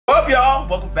y'all?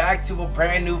 Welcome back to a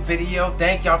brand new video.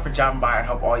 Thank y'all for dropping by. I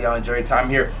hope all y'all enjoy your time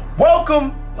here.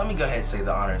 Welcome. Let me go ahead and say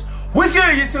the honors. What's good,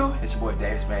 YouTube? It's your boy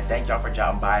Davis, man. Thank y'all for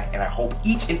dropping by, and I hope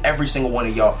each and every single one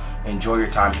of y'all enjoy your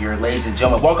time here. Ladies and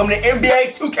gentlemen, welcome to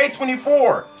NBA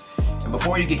 2K24. And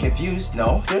before you get confused,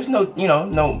 no, there's no,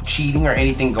 no cheating or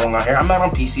anything going on here. I'm not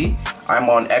on PC. I'm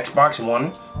on Xbox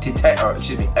One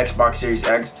Xbox Series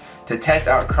X to test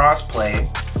out crossplay.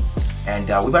 And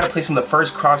we about to play some of the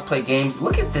first crossplay games.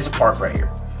 Look at this park right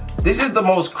here. This is the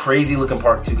most crazy looking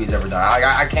park 2K's ever done.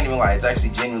 I can't even lie. It's actually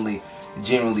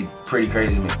genuinely pretty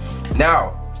crazy to me.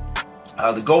 Now,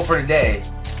 the goal for today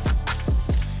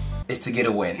is to get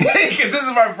a win. Because this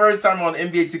is my first time on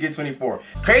NBA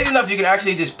 2K24. Crazy enough, you can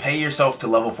actually just pay yourself to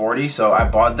level 40. So I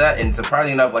bought that, and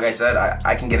surprisingly enough, like I said,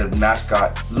 I can get a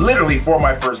mascot literally for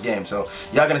my first game. So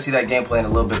y'all gonna see that gameplay in a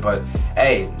little bit. But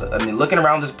hey, I mean, looking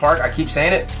around this park, I keep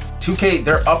saying it, 2K,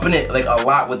 they're upping it like a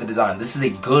lot with the design. This is a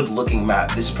good looking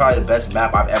map. This is probably the best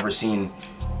map I've ever seen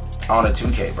on a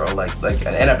 2K, bro. Like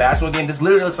in a basketball game, this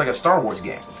literally looks like a Star Wars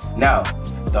game. Now,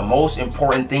 the most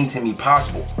important thing to me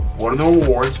possible, what are the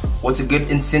rewards? What's a good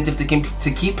incentive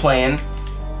to keep playing?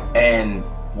 And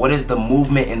what does the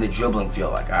movement and the dribbling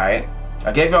feel like, all right?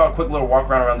 I gave y'all a quick little walk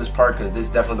around this park because this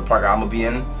is definitely the park I'm gonna be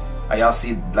in. Y'all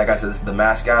see, like I said, this is the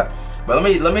mascot. But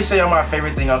let me show y'all my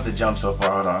favorite thing off the jump so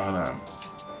far. Hold on.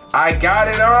 I got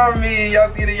it on me. Y'all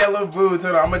see the yellow boots?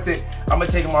 Hold on, I'm gonna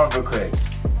take them off real quick.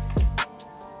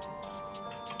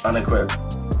 Unequipped.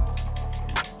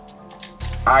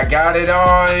 I got it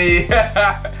on me.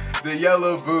 The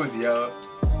yellow boots, yo.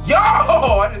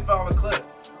 I just fell off a cliff.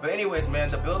 But anyways, man,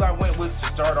 the build I went with to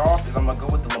start off is I'm gonna go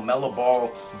with the Lamelo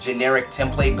Ball generic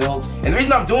template build. And the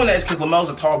reason I'm doing that is because Lamelo's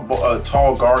a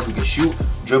tall guard who can shoot,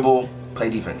 dribble, play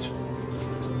defense.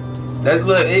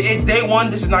 Look, it's day one.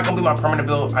 This is not gonna be my permanent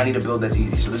build. I need a build that's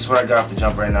easy. So this is what I got off the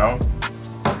jump right now.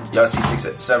 Y'all see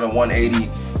 6'7", 180,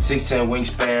 6'10"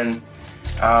 wingspan.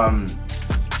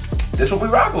 This is what we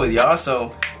rocking with, y'all.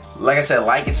 So, like I said,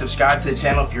 like and subscribe to the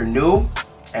channel if you're new.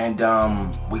 And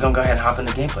we gonna go ahead and hop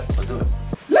into gameplay. Let's do it.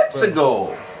 Let's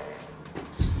go.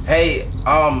 Hey,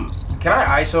 can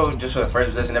I ISO just for the first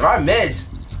position? If I miss,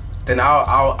 then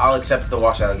I'll accept the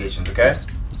wash allegations. Okay.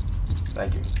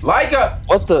 Thank you. What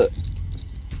the?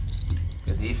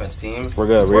 Good defense, team. We're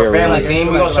good. We're a family team.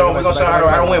 We're gonna show how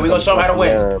to win. We're gonna show them how to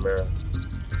win.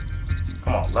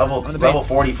 Come on, level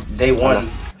 40 day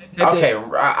one. Okay,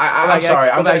 I'm sorry.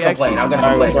 I'm gonna complain.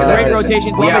 Great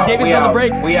rotation. We out. Davis on the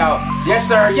break. We out. Yes,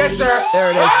 sir. Yes, sir.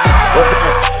 There it is.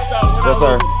 Yes,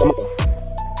 sir. Come on.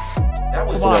 That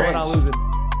was we're not losing.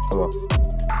 Come on.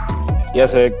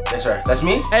 Yes, Egg. Yes, sir. That's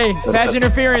me. Hey, pass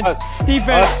interference.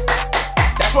 Defense.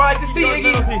 That's what I like to see,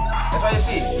 Iggy. That's what I like to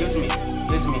see. Give it to me.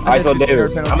 Give it to me. ISO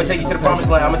Davis. I'm gonna take you to the promised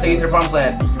land.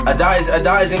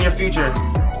 Ada is in your future.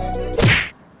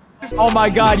 Oh my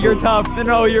God, you're tough.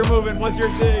 No, you're moving. What's your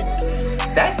sig?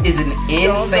 That is an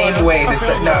insane way to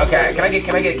start. No, okay. Can I get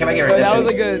redemption? That was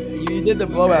like you did the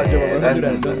blowout dribble. Don't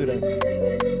do that.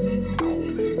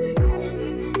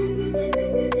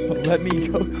 Let me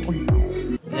go.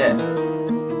 Yeah.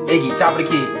 Iggy, top of the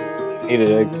key. Eat it,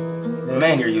 Egg.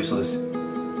 Man, you're useless.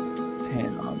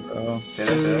 Damn, bro. Say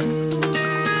that.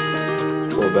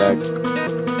 Go back.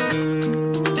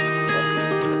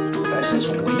 That's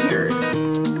just weird.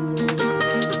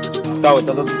 Go. I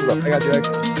got you, X.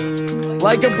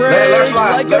 Like a break. Let it fly.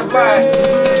 Like Let it fly.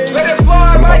 break. Let it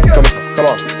fly, Micah. Come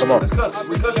on. Let's cook.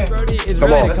 We cooking. Brody is Come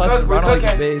really on. a custom. We're I don't like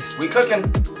cooking. the base. We cooking.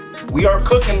 We are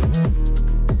cooking.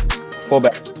 Pull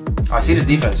back. I see the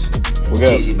defense. We're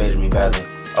good. Jeez, he baited me badly.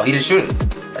 Oh, he didn't shoot it.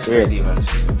 That's great defense.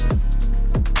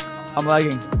 I'm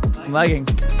lagging.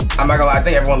 I'm not gonna lie. I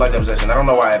think everyone liked that possession. I don't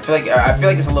know why. I feel like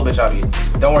it's a little bit choppy.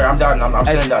 Don't worry. I'm dotting. I'm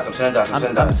sending dots. I'm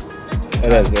sending dots.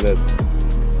 It is.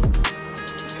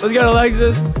 Let's go,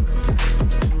 Alexis.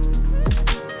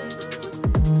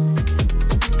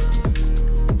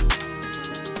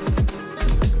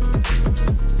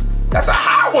 That's a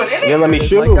hot one, isn't it? You didn't let me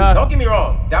shoot. Don't get me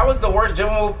wrong. That was the worst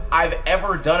dribble move I've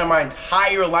ever done in my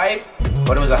entire life,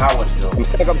 but it was a hot one still. I'm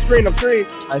stuck. I'm screen.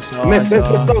 I saw. Miss.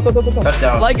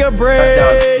 Touchdown. Like a break.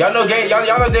 Touchdown.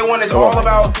 Y'all know day one is all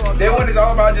about. Day one is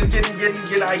all about just getting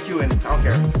IQ in. I don't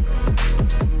care.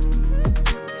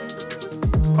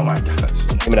 Oh my gosh.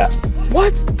 Give me that.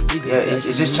 What? Yeah,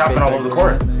 it's just chopping all over the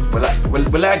court.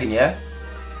 We're lagging, yeah?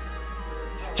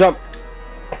 Jump.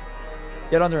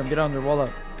 Get under him. Wall up.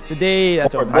 Good day.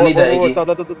 That's over. I need that,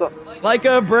 Iggy. Like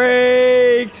a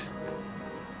break.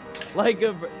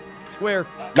 Square.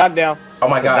 Knock down. Oh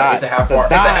my God, it's a half bar.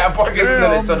 It's a half bar.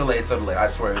 No, it's so delayed. I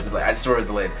swear it's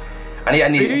delayed. I need. Are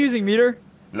you using meter?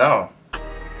 No.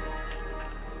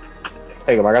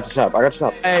 Take him. I got the shot. I got the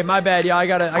shot. Hey, my bad, yo. I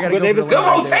gotta Good, go. Davis. Good For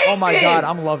the win. rotation. Oh my god,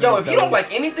 I'm loving it. Yo, if you don't like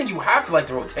anything, you have to like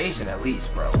the rotation at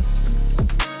least, bro.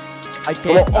 I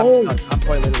can't. Oh. I'm stuck. I'm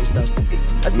quite literally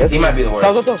stuck. He might be the worst.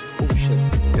 Oh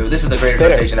shit. Dude, this is the greatest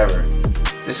rotation ever.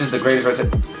 This is the greatest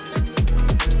rotation.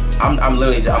 I'm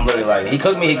literally lagging. He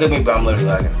cooked me, but I'm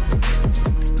literally lagging.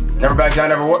 Never back down,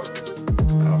 never what?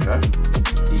 Okay.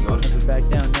 Here you go. Never back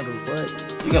down, never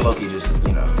what? You can low-key just,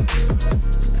 you know.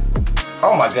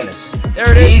 Oh my goodness.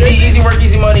 There it is. Easy work,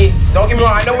 easy money. Don't get me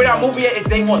wrong, I know we're not moving yet. It's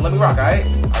day one. Let me rock, alright?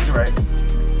 I'll be right.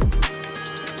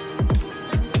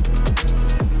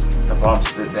 The bomb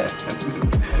stood there.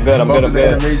 I'm good. I'm good. I'm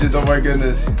good. Animations, oh my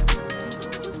goodness.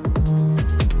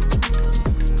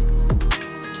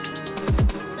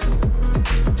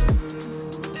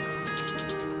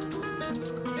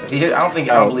 I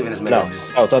don't believe in his mid. No.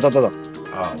 Oh,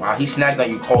 Oh wow, he snagged on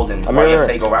you cold and I'm why you right.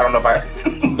 take over. I don't know if I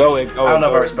Go I don't know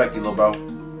if I respect you, little bro.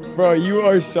 Bro, you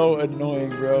are so annoying,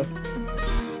 bro.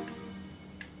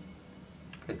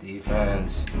 Good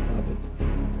defense.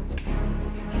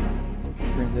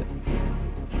 Brings it.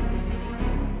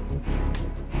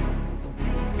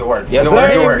 Good work. Yes, good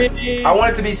work. sir. Good work. I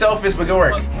want it to be selfish, but good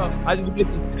work. I just get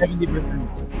the 70%.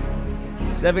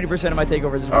 70% of my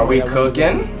takeovers. Are we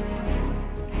cooking?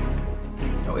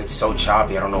 Oh, it's so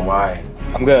choppy. I don't know why.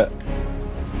 I'm good.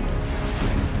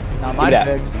 Nah, mine's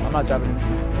fixed. I'm not chopping it.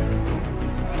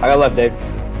 I got left, Dave.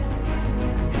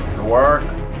 Good work.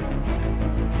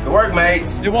 Good work,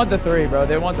 mates. They want the three, bro.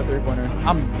 They want the 3-pointer.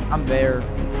 I'm there.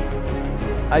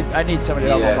 I need somebody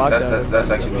to help my box out. That's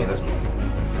actually me. That's me.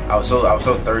 I was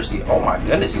so thirsty. Oh my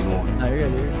goodness, he's moving. No, you're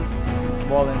good.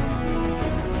 Balling.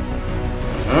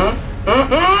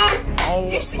 Oh,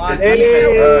 You see my the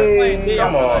defense, Hey.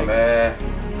 Come on, man.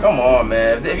 Come on,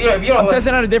 man. If you don't I'm like,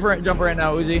 testing out a different jumper right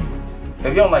now, Uzi. if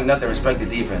you don't like nothing, respect the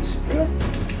defense.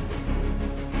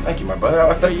 Thank you, my brother.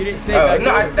 Wait, you didn't say back no,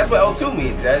 door. that's what L2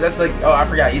 means. That's like, oh, I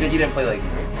forgot. You didn't play like.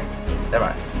 Never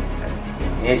mind.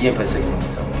 You didn't play 16,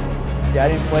 so. Yeah, I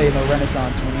didn't play in the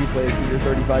Renaissance when you played because you're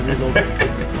 35 years old.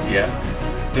 Yeah.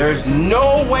 There's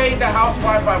no way the house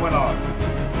Wi-Fi went off.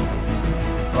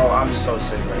 Bro, I'm so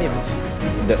sick right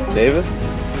now. Davis?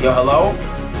 Yo, hello?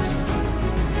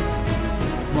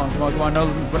 Come on. No,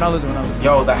 we're not losing.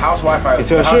 Yo, the house Wi-Fi. It's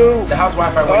your shoe. The house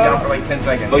Wi-Fi went down for like 10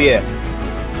 seconds. Oh yeah.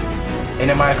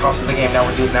 And it might have cost us the game. Now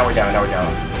we're down. Now we're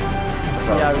down.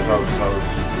 Yeah, Let's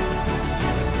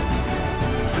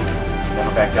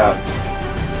Never back down.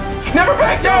 Never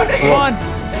back down, nigga. Come on.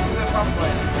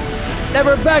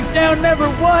 Never back down. Never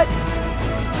what?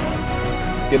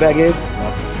 Get back, Gabe.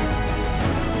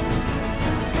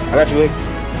 I got you, Vic.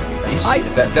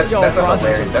 That's a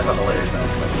hilarious. That's a hilarious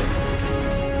bounce.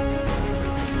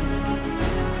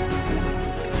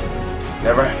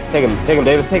 Never. Take him,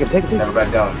 Davis. Take him. Never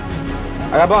back down.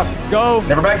 I got box. Let's go.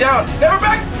 Never back down. Never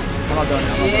back. I'm not going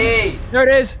now. Yay. There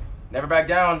it is. Never back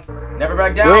down. Never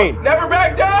back down. Green. Never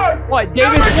back down. What?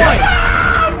 Davis Never won.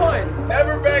 down. What?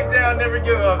 Never back down. Never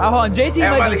give up. Hold on, JT Hey,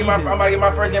 I'm might about to be get decent.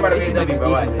 my first game out of JT AW,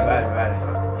 bro. might be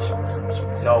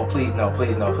No, please,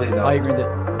 no. Oh, you greened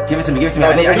it. Give it to me. Let's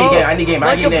I need game.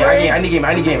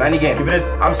 Give it a...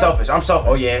 I'm selfish.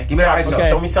 Oh, yeah. Give me the ice Okay.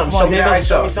 Show me something. Come on, Show me Davis. something.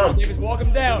 Show me something. Davis, walk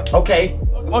him down. Okay.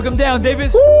 Walk him down,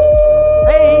 Davis.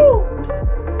 Hey.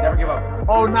 Never give up.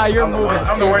 Oh, now you're moving.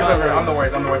 I'm the worst ever. I'm the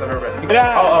worst I've ever been. Get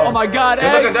out. Oh my God,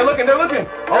 They're X. looking.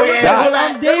 Oh,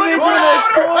 yeah. Davis in the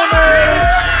corner.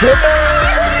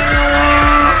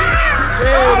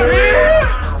 I'm here!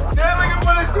 They're looking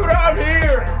for the shooter, I'm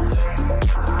here!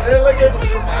 They're looking for the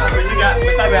shooter. What you got?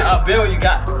 What type of bill you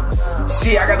got?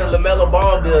 Shit, I got the Lamelo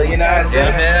ball bill, you know what I'm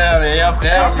saying?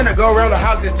 I'm finna go around the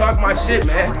house and talk my shit,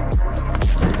 man.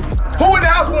 Who in the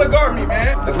house wanna guard me,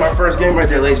 man? That's my first game right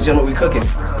there, ladies and gentlemen. We cooking.